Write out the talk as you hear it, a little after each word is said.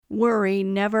Worry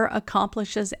never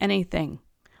accomplishes anything.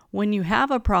 When you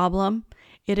have a problem,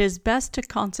 it is best to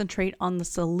concentrate on the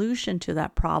solution to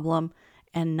that problem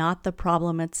and not the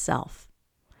problem itself.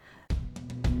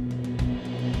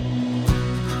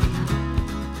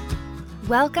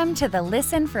 Welcome to the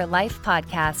Listen for Life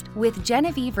podcast with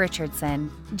Genevieve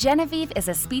Richardson. Genevieve is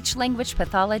a speech-language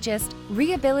pathologist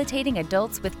rehabilitating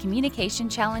adults with communication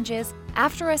challenges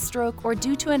after a stroke or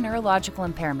due to a neurological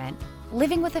impairment.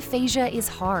 Living with aphasia is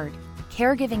hard.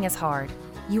 Caregiving is hard.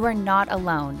 You are not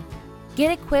alone.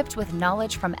 Get equipped with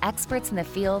knowledge from experts in the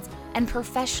field and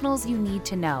professionals you need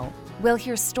to know. We'll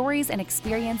hear stories and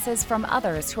experiences from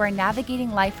others who are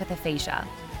navigating life with aphasia.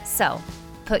 So,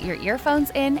 put your earphones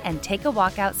in and take a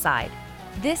walk outside.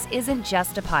 This isn't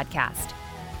just a podcast.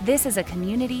 This is a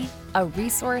community, a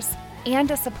resource,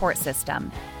 and a support system.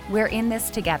 We're in this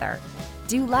together.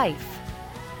 Do life.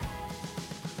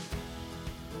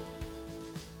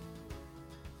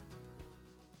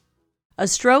 A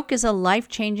stroke is a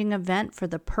life-changing event for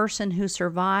the person who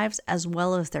survives as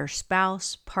well as their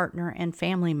spouse, partner, and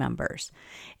family members.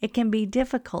 It can be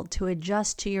difficult to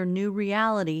adjust to your new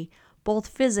reality, both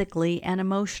physically and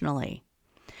emotionally.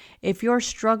 If you're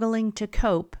struggling to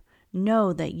cope,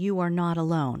 know that you are not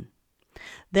alone.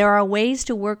 There are ways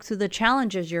to work through the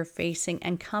challenges you're facing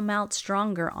and come out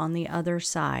stronger on the other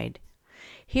side.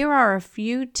 Here are a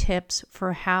few tips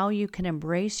for how you can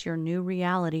embrace your new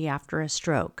reality after a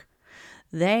stroke.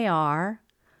 They are: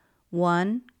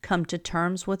 1. Come to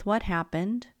terms with what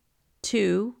happened.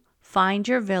 2. Find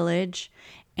your village.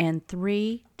 And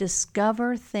 3.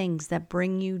 Discover things that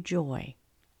bring you joy.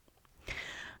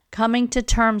 Coming to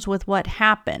terms with what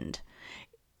happened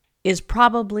is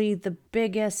probably the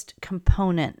biggest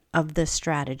component of this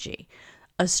strategy.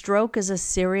 A stroke is a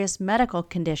serious medical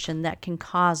condition that can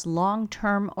cause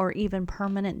long-term or even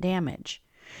permanent damage.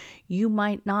 You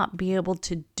might not be able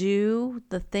to do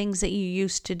the things that you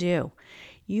used to do.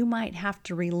 You might have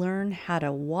to relearn how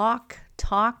to walk,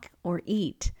 talk, or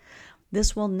eat.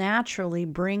 This will naturally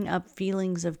bring up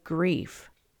feelings of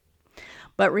grief.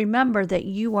 But remember that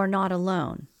you are not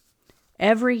alone.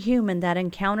 Every human that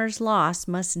encounters loss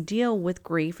must deal with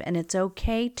grief, and it's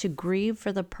okay to grieve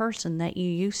for the person that you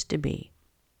used to be.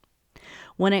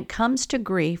 When it comes to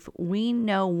grief, we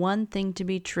know one thing to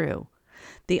be true.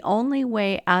 The only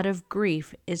way out of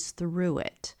grief is through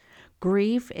it.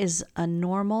 Grief is a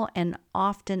normal and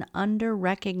often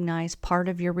under-recognized part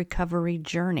of your recovery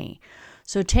journey.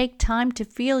 So take time to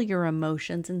feel your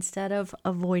emotions instead of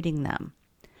avoiding them.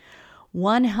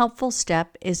 One helpful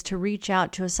step is to reach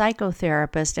out to a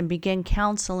psychotherapist and begin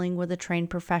counseling with a trained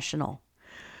professional.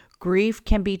 Grief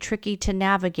can be tricky to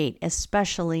navigate,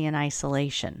 especially in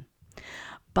isolation.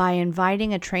 By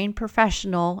inviting a trained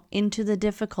professional into the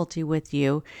difficulty with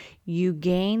you, you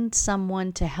gain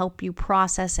someone to help you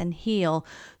process and heal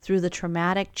through the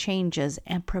traumatic changes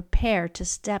and prepare to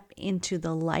step into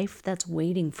the life that's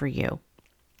waiting for you.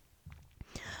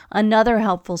 Another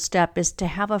helpful step is to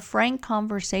have a frank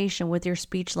conversation with your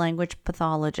speech-language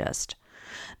pathologist.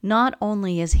 Not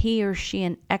only is he or she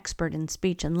an expert in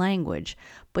speech and language,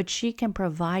 but she can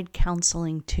provide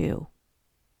counseling too.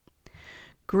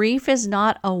 Grief is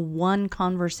not a one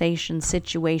conversation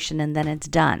situation and then it's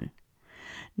done.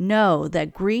 Know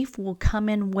that grief will come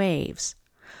in waves.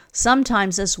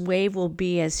 Sometimes this wave will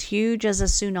be as huge as a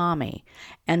tsunami,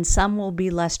 and some will be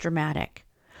less dramatic.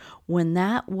 When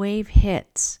that wave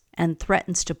hits and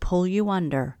threatens to pull you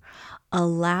under,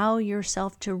 allow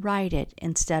yourself to ride it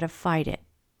instead of fight it.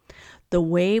 The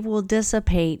wave will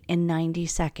dissipate in 90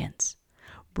 seconds.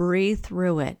 Breathe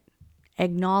through it,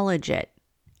 acknowledge it,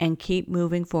 and keep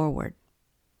moving forward.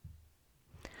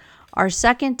 Our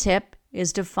second tip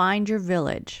is to find your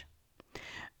village.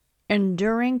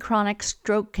 Enduring chronic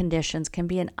stroke conditions can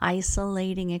be an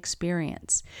isolating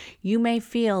experience. You may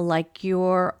feel like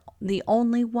you're the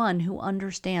only one who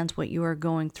understands what you are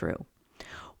going through.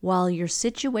 While your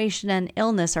situation and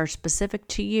illness are specific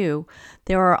to you,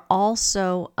 there are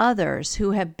also others who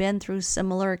have been through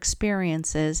similar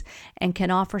experiences and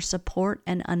can offer support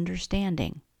and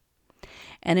understanding.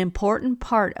 An important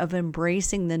part of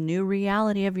embracing the new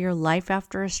reality of your life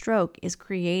after a stroke is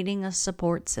creating a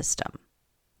support system.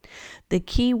 The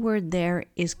key word there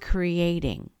is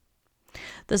creating.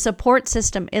 The support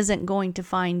system isn't going to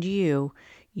find you.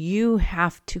 You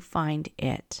have to find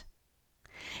it.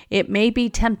 It may be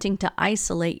tempting to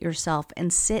isolate yourself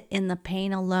and sit in the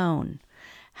pain alone.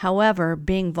 However,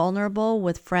 being vulnerable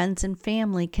with friends and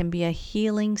family can be a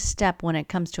healing step when it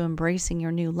comes to embracing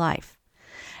your new life.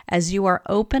 As you are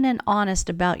open and honest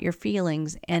about your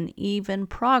feelings and even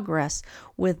progress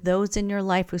with those in your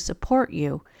life who support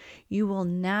you, you will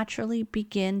naturally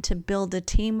begin to build a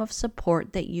team of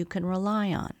support that you can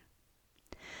rely on.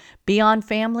 Beyond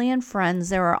family and friends,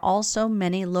 there are also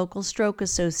many local stroke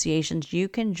associations you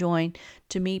can join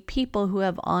to meet people who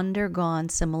have undergone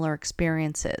similar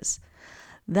experiences.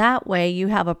 That way, you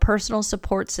have a personal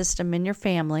support system in your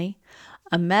family,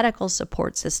 a medical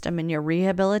support system in your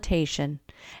rehabilitation,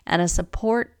 and a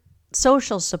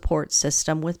social support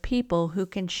system with people who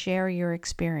can share your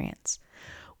experience.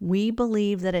 We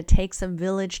believe that it takes a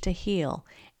village to heal,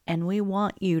 and we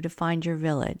want you to find your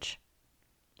village.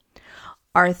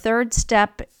 Our third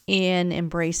step in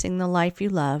embracing the life you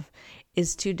love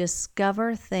is to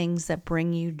discover things that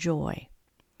bring you joy.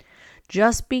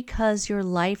 Just because your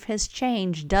life has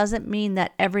changed doesn't mean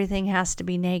that everything has to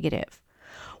be negative.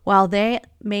 While they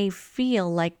may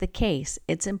feel like the case,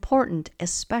 it's important,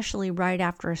 especially right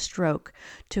after a stroke,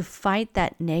 to fight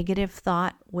that negative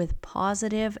thought with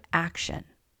positive action.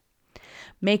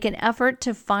 Make an effort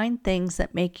to find things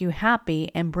that make you happy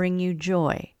and bring you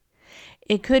joy.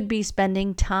 It could be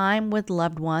spending time with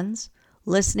loved ones,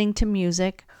 listening to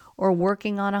music, or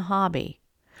working on a hobby.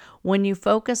 When you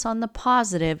focus on the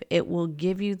positive, it will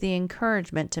give you the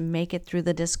encouragement to make it through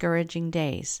the discouraging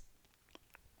days.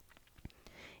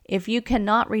 If you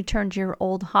cannot return to your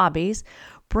old hobbies,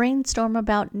 brainstorm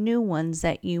about new ones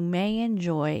that you may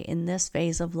enjoy in this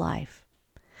phase of life.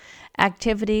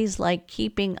 Activities like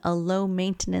keeping a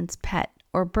low-maintenance pet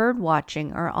or bird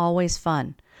watching are always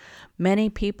fun. Many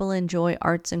people enjoy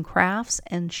arts and crafts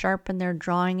and sharpen their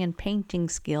drawing and painting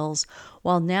skills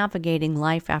while navigating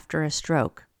life after a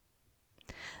stroke.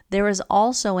 There is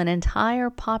also an entire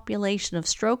population of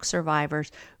stroke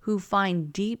survivors who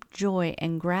find deep joy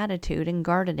and gratitude in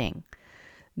gardening.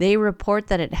 They report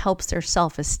that it helps their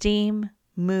self-esteem,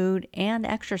 mood, and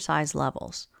exercise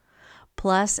levels.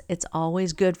 Plus, it's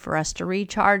always good for us to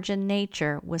recharge in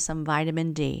nature with some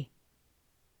vitamin D.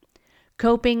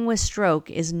 Coping with stroke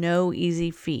is no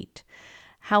easy feat.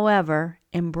 However,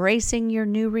 embracing your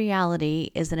new reality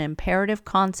is an imperative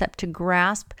concept to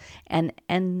grasp and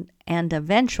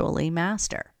eventually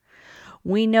master.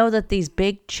 We know that these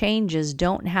big changes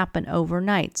don't happen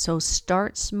overnight, so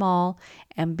start small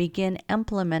and begin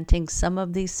implementing some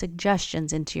of these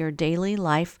suggestions into your daily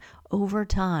life over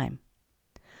time.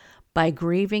 By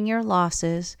grieving your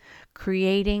losses,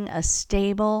 creating a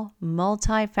stable,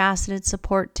 multifaceted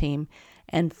support team,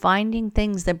 and finding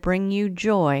things that bring you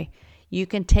joy, you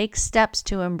can take steps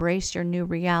to embrace your new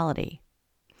reality.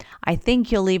 I think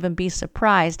you'll even be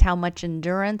surprised how much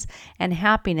endurance and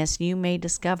happiness you may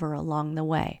discover along the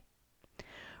way.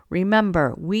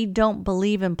 Remember, we don't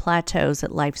believe in plateaus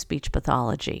at Life Speech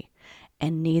Pathology,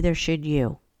 and neither should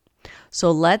you.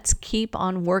 So let's keep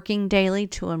on working daily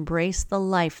to embrace the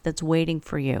life that's waiting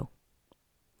for you.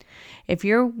 If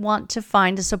you want to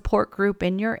find a support group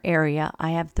in your area,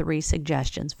 I have 3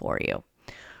 suggestions for you.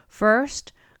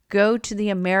 First, go to the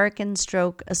American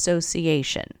Stroke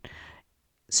Association.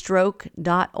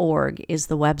 Stroke.org is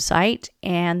the website,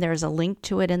 and there's a link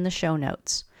to it in the show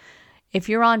notes. If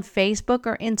you're on Facebook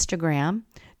or Instagram,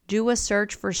 do a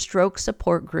search for Stroke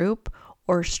Support Group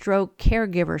or Stroke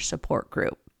Caregiver Support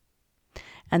Group.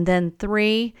 And then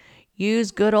 3,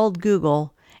 use good old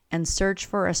Google and search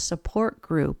for a support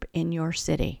group in your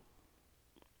city.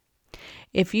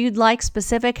 If you'd like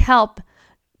specific help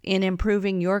in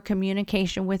improving your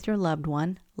communication with your loved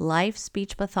one, Life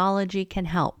Speech Pathology can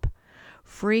help.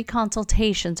 Free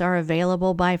consultations are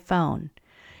available by phone.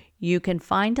 You can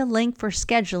find a link for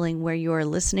scheduling where you are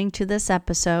listening to this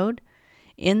episode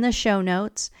in the show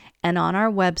notes and on our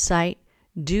website,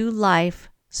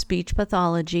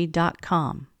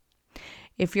 dolifespeechpathology.com.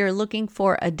 If you're looking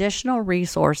for additional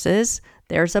resources,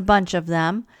 there's a bunch of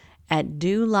them at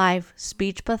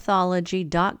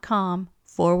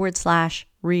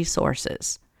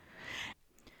dolifespeechpathology.com/resources.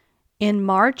 In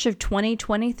March of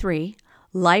 2023,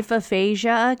 Life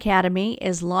Aphasia Academy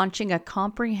is launching a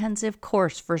comprehensive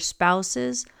course for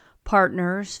spouses,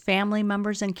 partners, family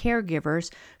members, and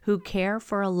caregivers who care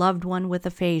for a loved one with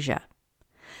aphasia.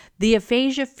 The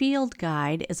Aphasia Field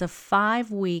Guide is a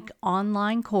 5-week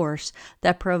online course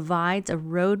that provides a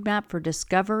roadmap for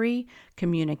discovery,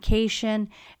 communication,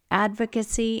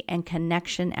 advocacy, and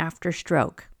connection after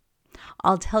stroke.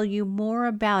 I'll tell you more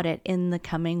about it in the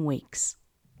coming weeks.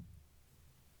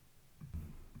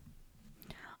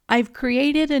 I've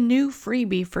created a new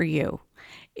freebie for you.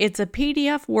 It's a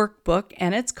PDF workbook,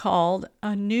 and it's called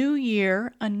A New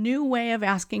Year, A New Way of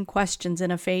Asking Questions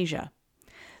in Aphasia.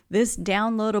 This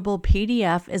downloadable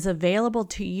PDF is available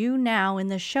to you now in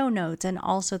the show notes and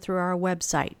also through our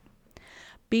website.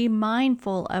 Be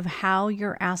mindful of how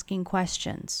you're asking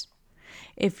questions.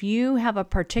 If you have a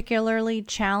particularly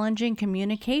challenging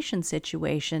communication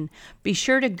situation, be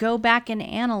sure to go back and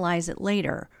analyze it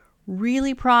later.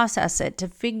 Really process it to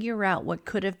figure out what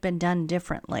could have been done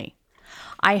differently.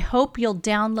 I hope you'll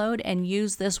download and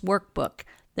use this workbook.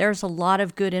 There's a lot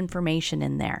of good information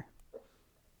in there.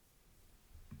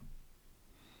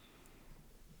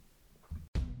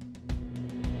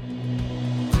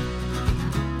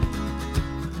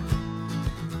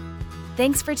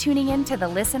 Thanks for tuning in to the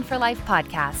Listen for Life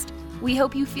podcast. We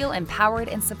hope you feel empowered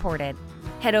and supported.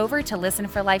 Head over to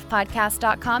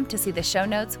listenforlifepodcast.com to see the show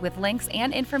notes with links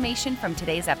and information from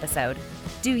today's episode.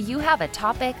 Do you have a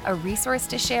topic, a resource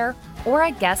to share, or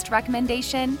a guest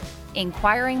recommendation?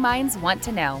 Inquiring minds want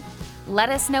to know. Let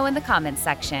us know in the comments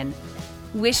section.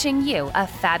 Wishing you a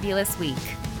fabulous week.